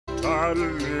tired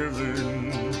of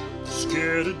living,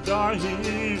 scared of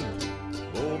dying.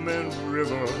 Old Man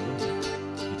River,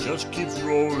 it just keeps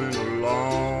rolling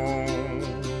along.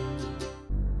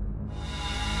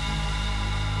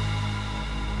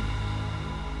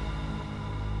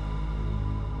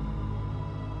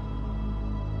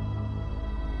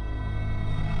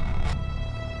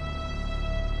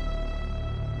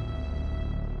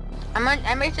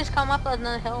 I might just come up on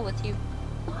the hill with you.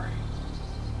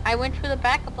 I went through the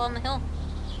back up on the hill.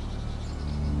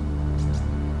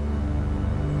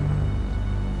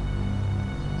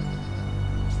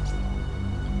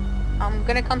 I'm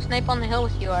gonna come snipe on the hill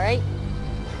with you, alright?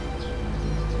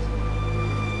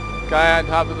 Guy on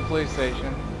top of the police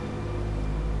station.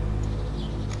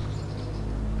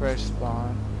 Fresh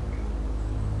spawn.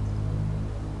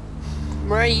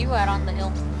 Where are you at on the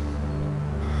hill?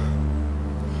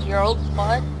 Your old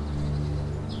spot?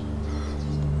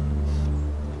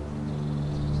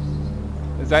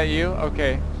 Is that you?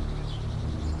 Okay.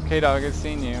 K-Dog, I've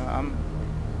seen you. I'm...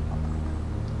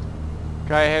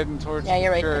 Guy heading towards the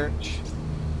you're right church.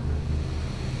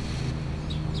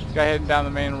 Guy heading down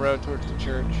the main road towards the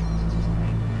church.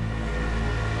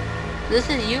 This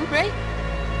is you, right?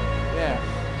 Yeah.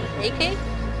 AK?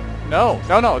 No,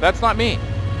 that's not me.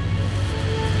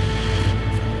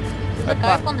 There's a That's guy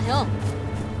not... up on the hill.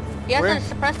 He has Where? a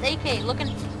suppressed AK. Looking,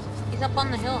 he's up on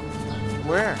the hill.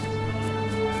 Where?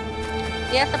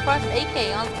 He has a suppressed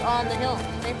AK on the hill.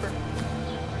 Sniper.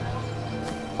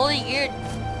 Fully geared.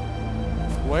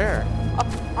 Where?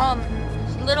 Up,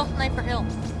 Little Sniper Hill.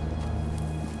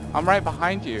 I'm right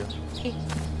behind you.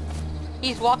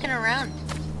 He's walking around.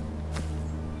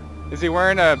 Is he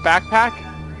wearing a backpack?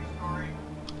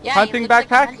 Yeah, Hunting he looks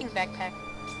backpack? like a hunting backpack.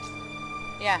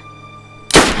 Yeah.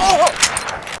 Oh!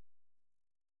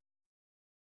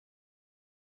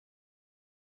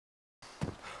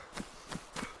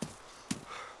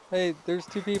 Hey, there's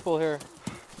two people here.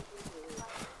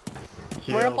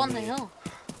 We're up on the hill.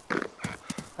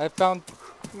 I found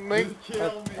Where?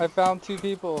 I found two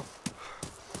people.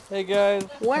 Hey guys.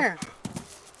 Where?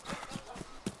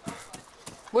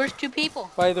 Where's two people?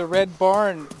 By the red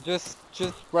barn, just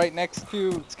right next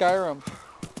to Skyrim.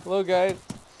 Hello guys.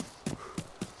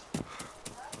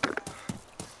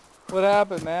 What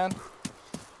happened, man?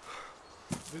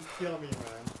 Just kill me,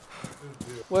 man.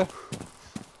 What?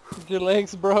 Your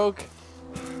legs broke?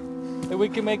 Hey, we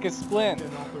can make a splint.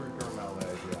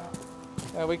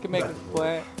 Yeah, we can make a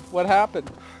splint. What happened?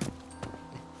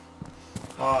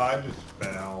 I just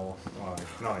fell.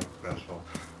 It's nothing special.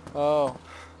 Oh.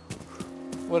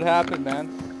 What happened,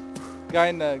 man? Guy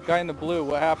in the blue.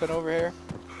 What happened over here?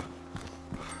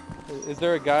 Is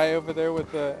there a guy over there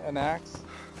with an axe?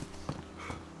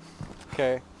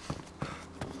 Okay.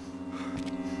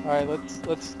 All right,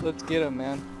 let's get him,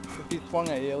 man. If he swung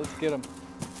at you, let's get him.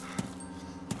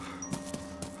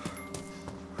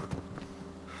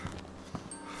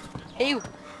 Hey,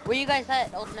 where you guys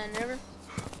at, OldManRiver?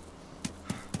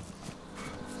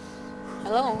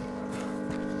 Hello?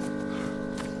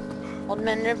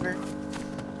 OldManRiver.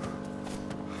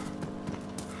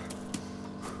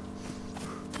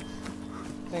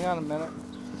 Hang on a minute.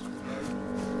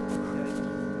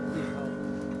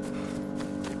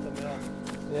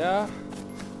 Yeah?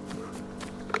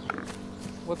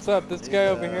 What's up? This guy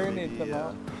over here needs some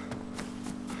help.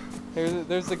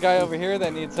 There's the guy over here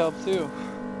that needs help too.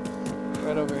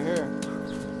 Right over here.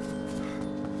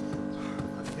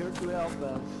 I'm here to help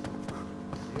them.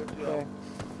 I'm here to help.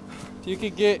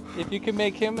 If you could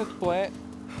make him a splint.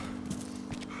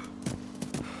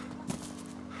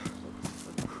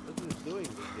 What's he doing?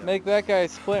 This guy? Make that guy a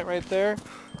splint right there.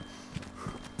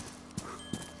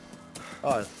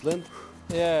 Oh, a splint?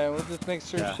 Yeah, we'll just make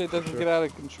sure Yeah, shit doesn't sure. get out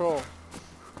of control.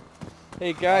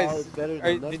 Hey Oh, guys, it's better than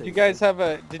did nothing. you guys have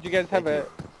a Thank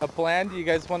a plan? Do you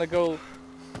guys want to go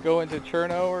into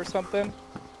Cherno or something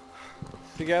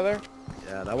together?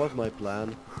 Yeah, that was my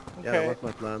plan. Yeah, Okay. that was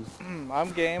my plan.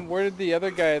 I'm game. Where did the other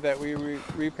guy that we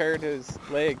repaired his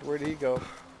leg? Where did he go?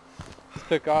 Just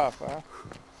took off, huh?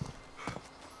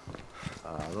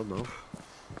 I don't know.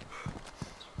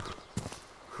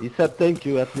 He said thank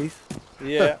you at least.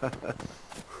 Yeah.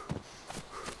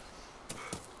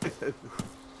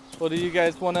 Well, do you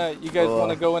guys wanna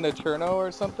go into Cherno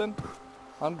or something?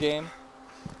 I'm game.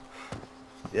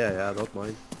 Yeah, I don't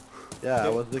mind. Yeah, I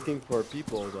Okay. was looking for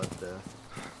people, but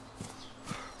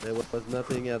there was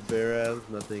nothing at Beraz,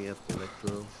 nothing at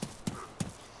Electro.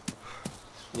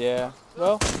 Yeah.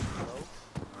 Well,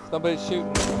 somebody's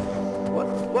shooting.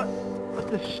 What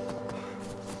the sh...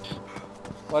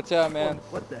 Watch out, man.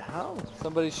 What the hell?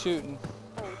 Somebody's shooting.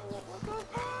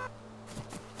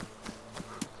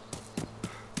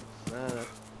 Nah, that's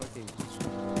fucking...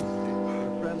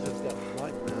 Your friend just got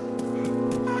sniped,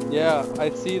 man. Yeah, I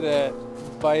see that.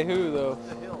 By who though? What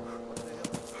the hell? What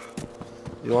the hell?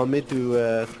 You want me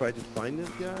to try to find this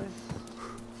guy?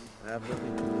 I have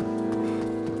nothing to do.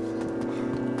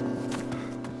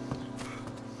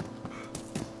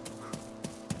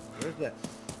 Where's that?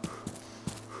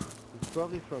 It's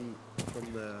probably from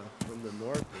the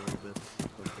north a little bit.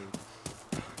 Something.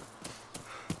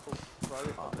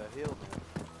 Probably from the hill, man.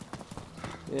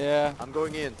 Yeah. I'm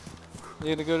going in.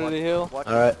 You gonna go to the hill?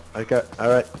 Alright, okay,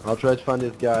 alright. I'll try to find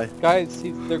this guy. Guys,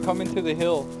 they're coming to the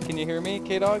hill. Can you hear me,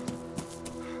 K-Dog?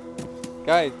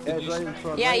 Guys, did you...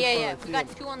 Yeah. We got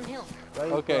 2 on the hill.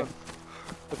 Okay.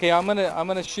 Okay, I'm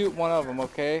gonna shoot one of them,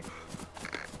 okay?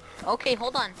 Okay,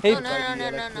 hold on. Hey,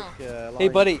 No. Hey,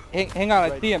 buddy, hang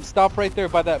on. I see him. Stop right there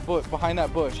by that bush, behind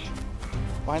that bush.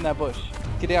 Behind that bush.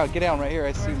 Get down right here.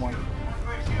 I see one.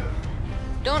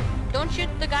 Don't shoot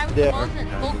the guy with the Mosin.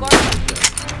 Full guard.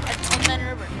 That's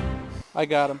OldManRiver. I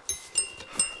got him.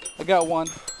 I got one.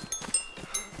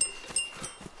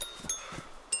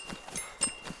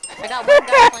 I got one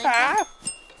guy flanking.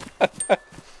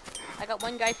 I got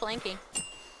one guy flanking.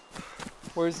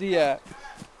 Where's he at?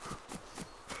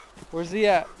 Where's he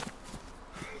at?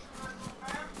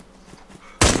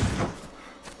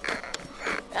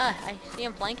 I see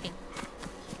him flanking.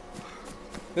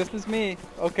 This is me.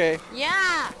 Okay.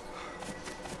 Yeah!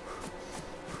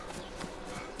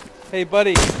 Hey,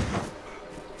 buddy.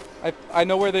 I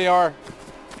know where they are.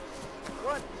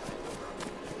 What?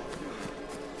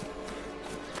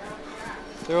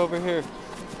 They're over here.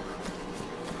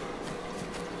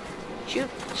 Shoot,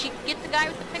 get the guy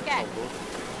with the pickaxe.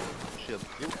 Shit,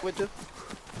 you with this?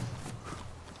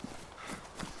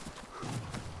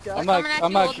 I'm Coming at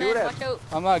you, old man. at. Watch out.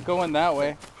 I'm not going that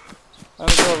way. I'm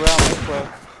gonna go around this way.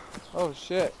 Oh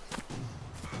shit.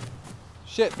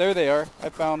 Shit, there they are. I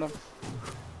found them.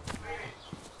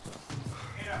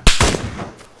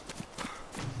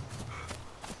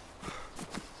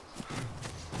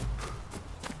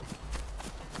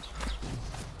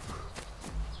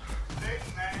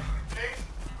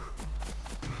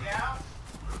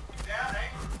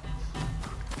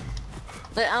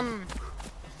 But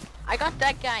I got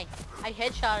that guy. I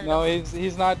headshotted No, him.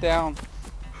 he's not down.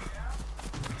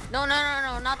 No,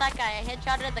 not that guy. I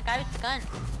headshotted the guy with the gun.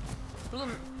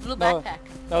 Blue No. backpack.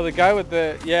 No, the guy with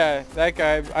the that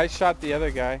guy. I shot the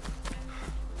other guy.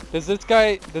 Does this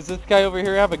guy over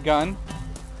here have a gun?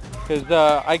 Cause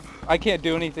I can't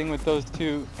do anything with those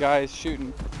 2 guys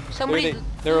shooting. Somebody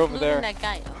they're over looting there. that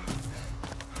guy.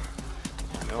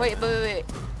 No. Wait.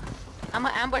 I'm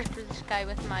gonna ambush this guy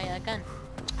with my gun.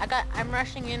 I'm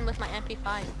rushing in with my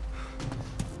MP5.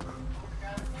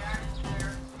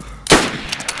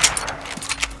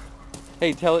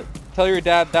 Hey, tell your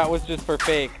dad that was just for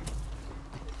fake.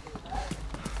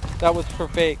 That was for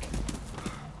fake.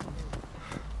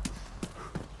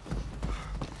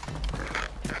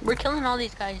 We're killing all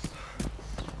these guys.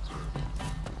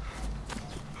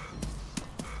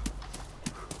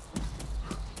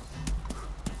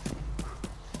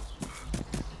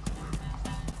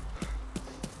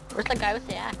 Where's the guy with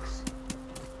the axe?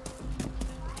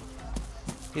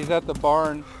 He's at the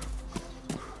barn.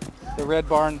 The red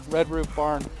roof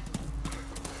barn.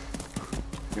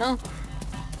 No.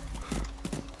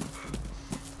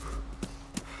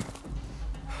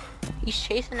 He's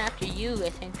chasing after you, I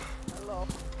think. Hello.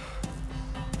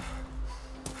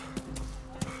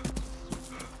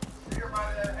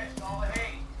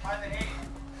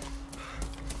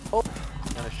 Oh,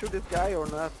 can I shoot this guy or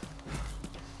not?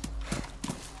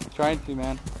 Trying to,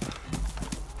 man.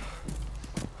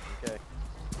 Okay.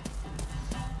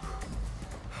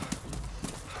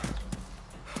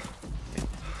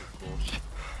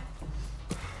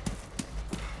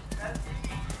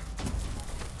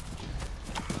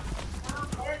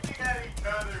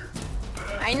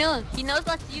 I know. He knows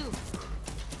that's you.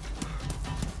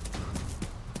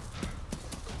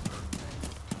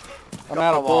 I'm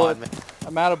out of bullets.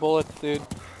 I'm out of bullets, dude.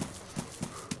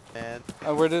 And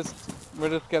We're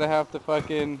just gonna have to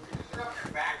fucking.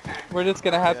 We're just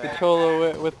gonna have to cholo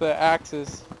it with the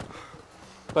axes.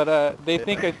 But they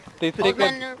think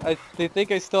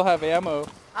I still have ammo.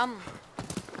 I'm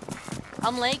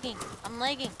lagging. I'm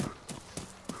lagging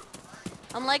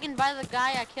by the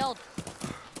guy I killed.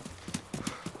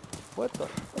 What the?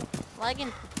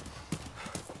 Lagging.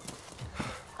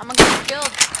 I'm gonna get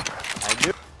killed.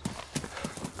 I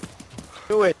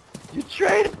knew it. You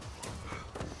traitor.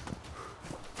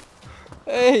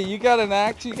 Hey, you got an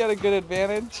axe. You got a good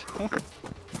advantage.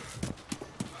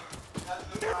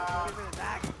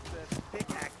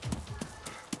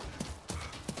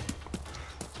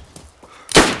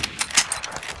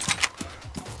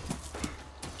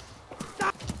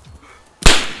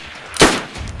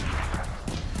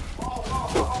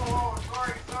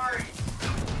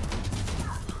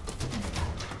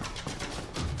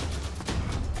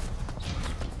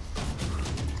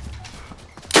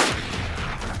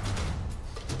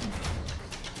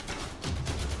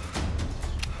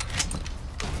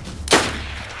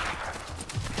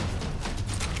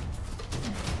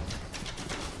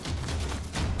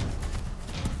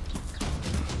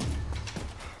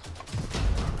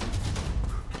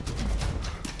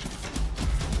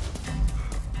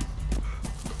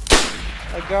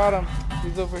 I got him.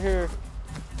 He's over here.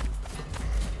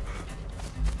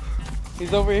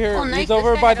 He's over here. Oh, nice. He's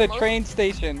over This guy by had the a train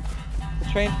station. The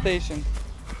train station.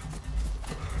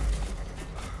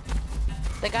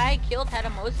 The guy I killed had a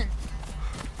Mosin.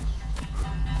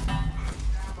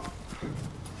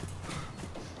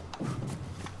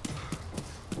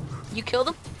 You killed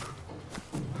him?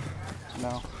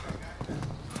 No.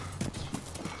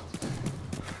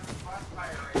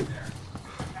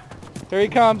 Here he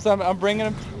comes. I'm bringing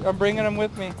him. I'm bringing him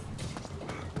with me.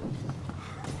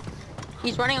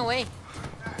 He's running away.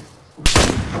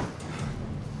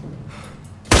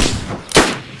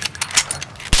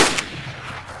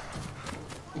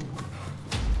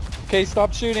 Okay,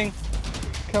 stop shooting.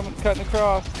 Cutting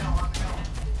across.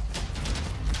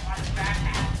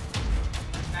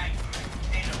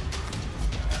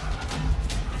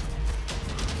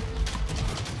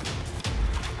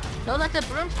 No, that's a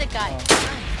broomstick guy.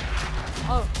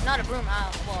 Oh, not a broom.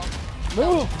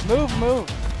 Well. Move.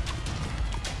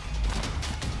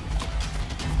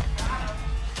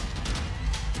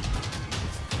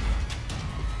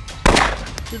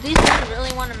 Do these guys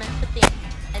really want to mess with the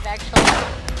I've actually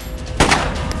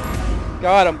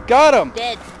Got him.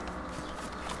 dead.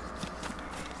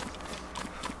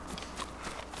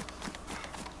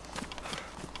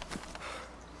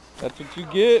 That's what you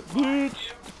get,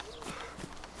 bitch.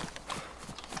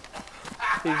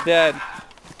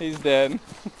 He's dead.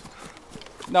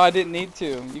 No, I didn't need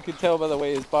to. You could tell by the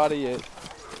way his body is.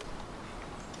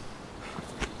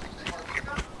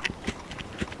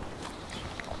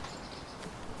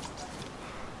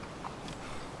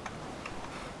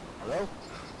 Hello?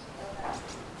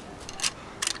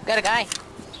 Got a guy.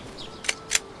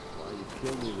 Why you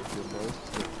kill me with your most?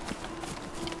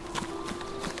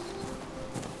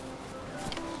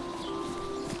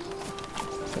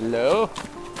 Hello?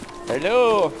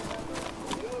 Hello?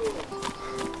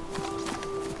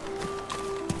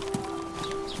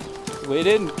 We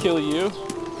didn't kill you.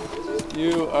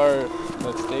 You are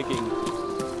mistaken.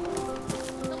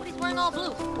 Somebody's wearing all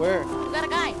blue. Where? We got a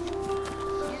guy.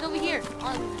 He's over here,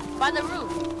 by the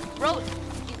road.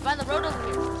 He's by the road over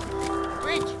here.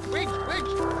 Bridge.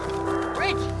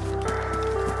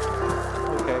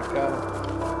 Okay, got it.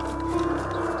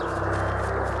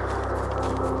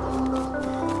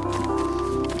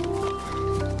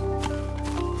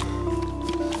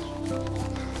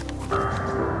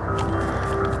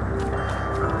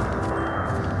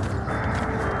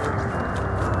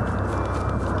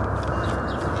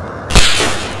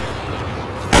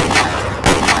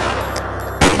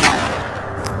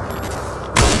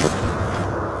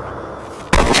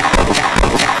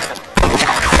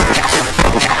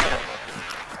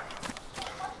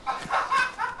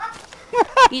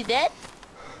 He's dead?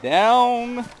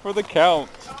 Down for the count.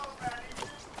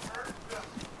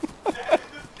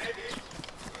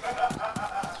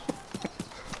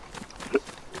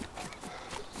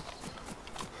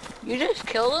 You just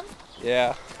killed him?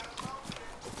 Yeah.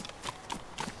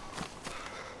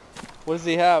 What does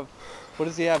he have? What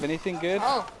does he have? Anything good?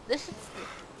 Oh, this is...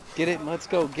 Get it and let's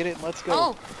go. Get it and let's go.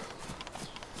 Oh.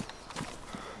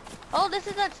 Oh, this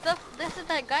is that stuff. This is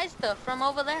that guy stuff from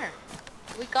over there.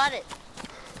 We got it.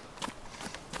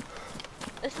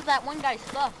 This is that one guy's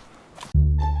stuff.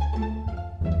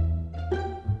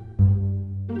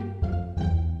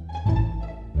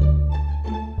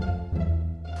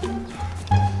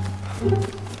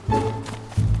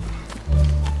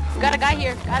 Got a guy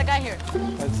here.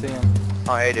 Let's see him.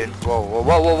 Oh, hey, dude.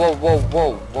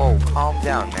 Whoa. Calm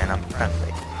down, man. I'm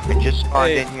friendly. I just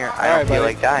spawned in here. I don't feel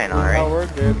like dying, alright? Oh, we're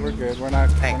good. We're not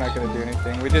gonna do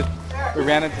anything. We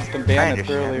ran into some bandits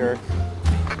earlier.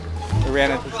 And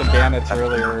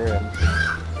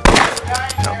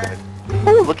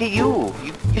Oh, look at you.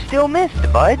 You still missed,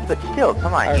 bud. But still,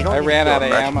 come on. You don't I need ran to out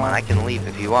of rush ammo. one. I can leave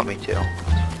if you want me to.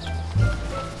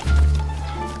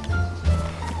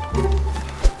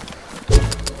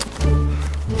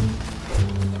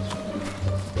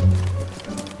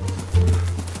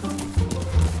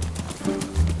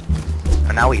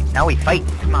 Oh, now we fight.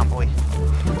 Come on, boys.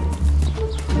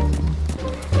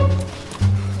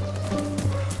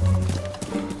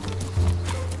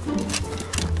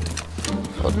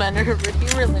 OldManRiver, he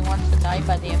really wants to die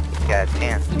by the end. You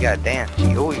gotta dance.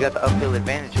 Oh, you got the uphill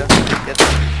advantage, huh?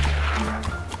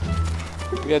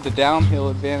 we got the downhill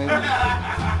advantage.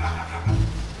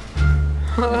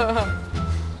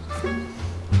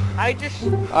 I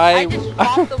just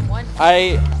popped him once.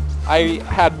 I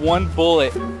had one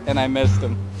bullet and I missed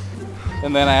him,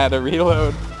 and then I had to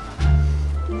reload.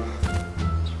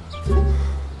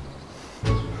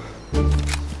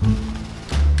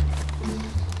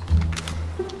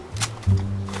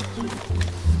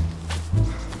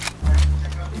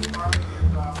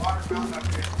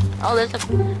 Oh,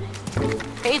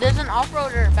 hey, there's an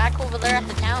off-roader back over there at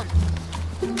the town.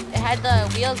 It had the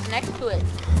wheels next to it.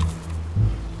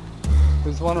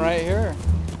 There's one right here.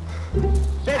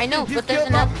 I know, but there's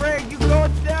another. Friend, you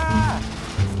gonna die!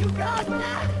 You gonna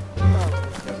die!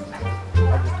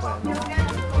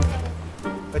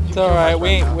 It's alright, we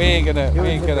ain't gonna we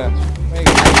ain't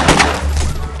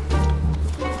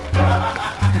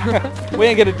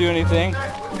gonna do anything.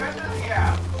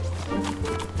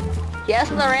 Yes,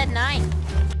 the red 9.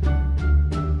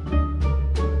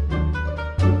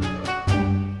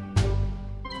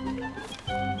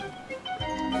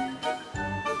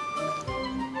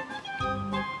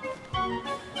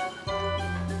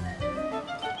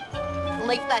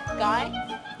 Like that guy,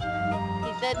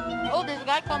 he said, oh, there's a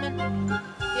guy coming.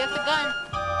 He has a gun.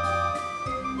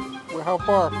 Well, how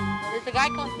far? There's a guy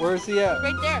coming. Where is he at?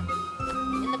 Right there,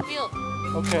 in the field.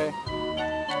 Okay.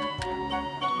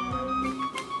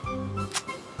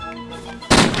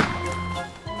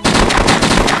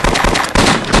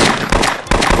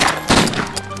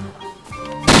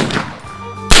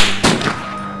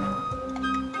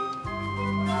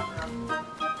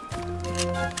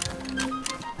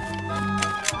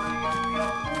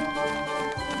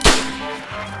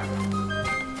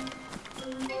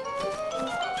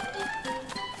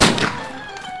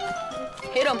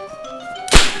 Hit him.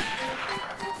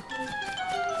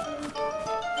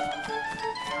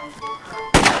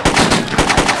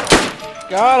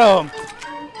 Got him.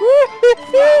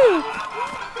 Woo-hoo-hoo.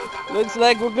 Looks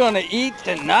like we're gonna eat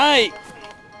tonight.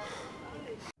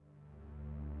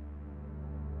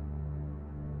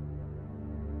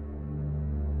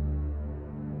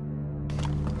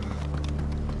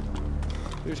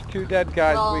 There's 2 dead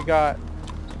guys. Well, we got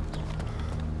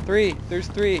 3. There's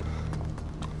 3.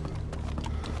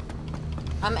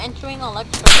 I'm entering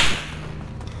electrical.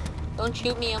 Don't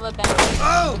shoot me, I'm a bad guy.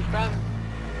 Oh!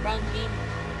 Brown jeans.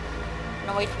 And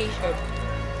a white t-shirt.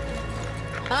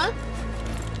 Huh?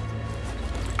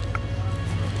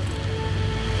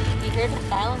 You heard the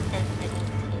silencer.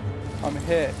 I'm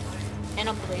hit. And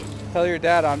a police. Tell your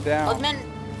dad I'm down. Oldman,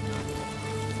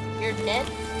 you're dead?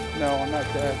 No, I'm not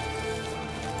dead.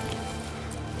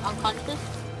 Unconscious?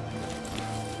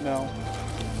 No.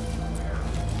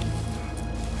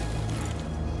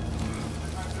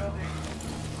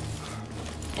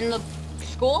 In the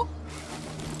school?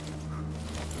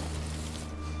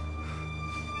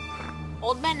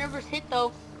 OldManRiver's hit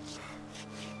though.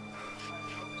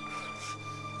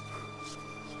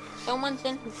 Someone's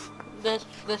in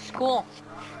the school.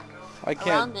 I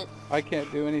Around it.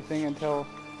 can't do anything until.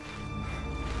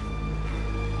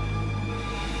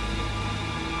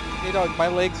 Hey dog, my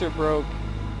legs are broke.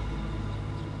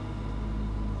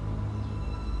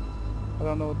 I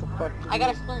don't know what the fuck. I got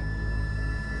a splint.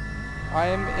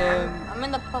 I'm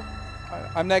in the pub.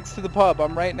 I'm next to the pub.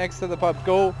 I'm right next to the pub.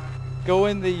 Go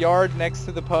in the yard next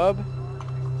to the pub.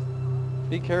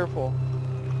 Be careful.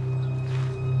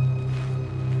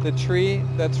 The tree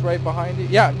that's right behind you.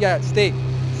 Yeah, stay.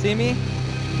 See me?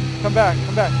 Come back.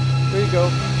 There you go.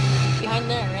 Behind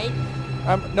there,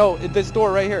 right? No, this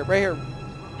door right here.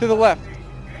 To the left.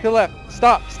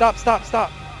 Stop.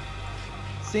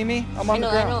 See me? I'm on the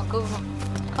ground. I know. Go.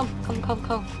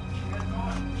 Come.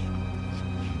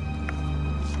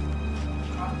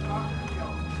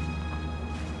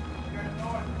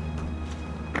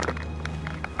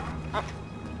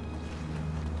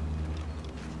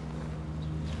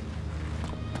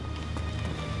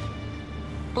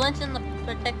 Splint's in the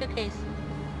protector case.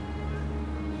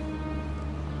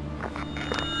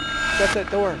 Shut that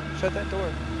door.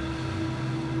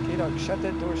 K-Dog, shut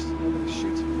that door so nobody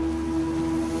shoots me.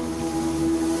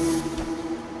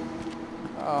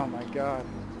 Oh my god.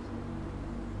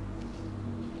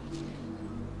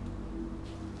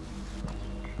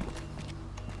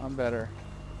 I'm better.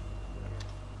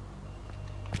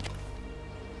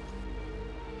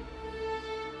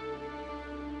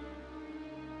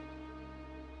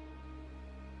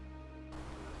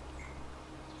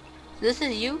 This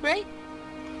is you, right?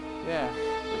 Yeah.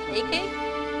 AK?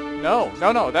 No,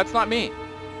 that's not me.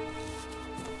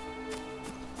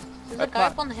 There's That's a guy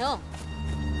not- up on the hill.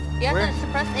 He has Where? a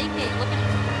suppressed AK. Look at him.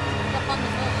 He's up on the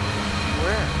hill.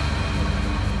 Where?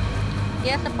 He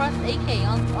has a suppressed AK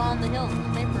on the hill.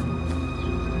 Sniper.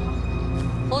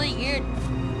 Fully geared.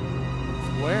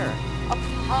 Where?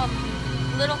 Up,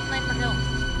 Little Sniper Hill.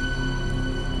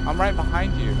 I'm right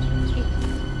behind you.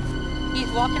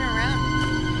 He's walking around.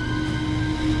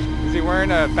 Is he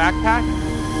wearing a backpack?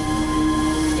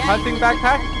 Yeah, Hunting he looks like a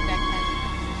backpack? hunting backpack.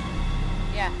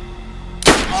 Yeah.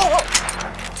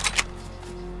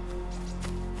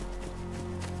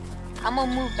 I'm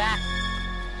gonna move back.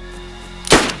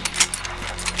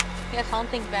 Yes,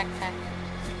 hunting backpack.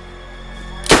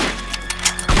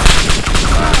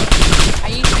 Are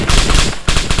you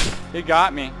shooting? He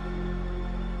got me.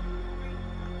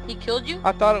 He killed you?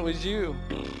 I thought it was you.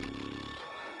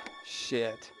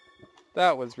 Shit.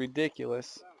 That was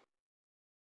ridiculous.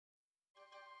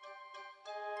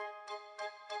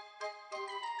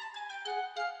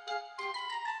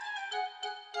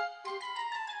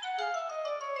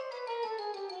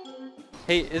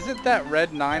 Hey, isn't that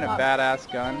Red 9 a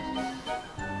badass gun?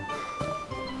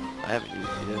 I haven't used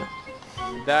it yet.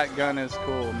 That gun is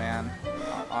cool, man.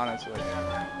 Honestly.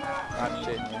 Not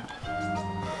shitting you.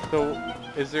 So,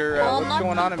 is there, what's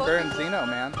going on in Berenzino,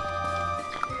 man?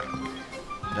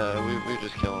 We're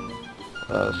just killing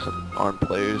some armed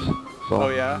players. So. Oh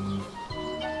yeah?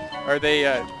 Are they,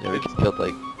 Yeah, we just killed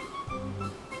like...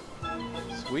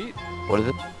 Sweet. What is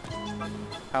it?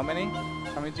 How many?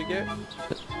 How many did you get?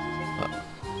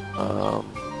 I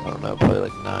don't know, probably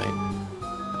like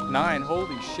 9. 9?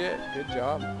 Holy shit, good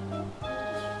job.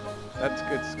 That's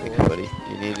good score. Thanks, buddy.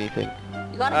 Do you need anything?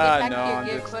 You gotta get back no, to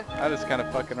your gear quick. I'm just kind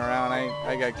of fucking around.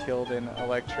 I got killed in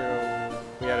Electro.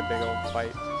 We had a big old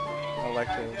fight.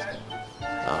 Electro.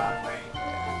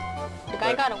 The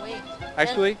guy got away.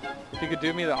 Actually, if you could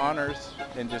do me the honors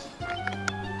and just...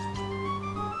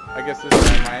 I guess this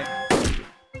time might.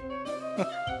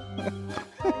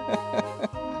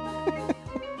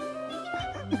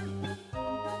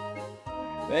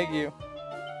 Thank you.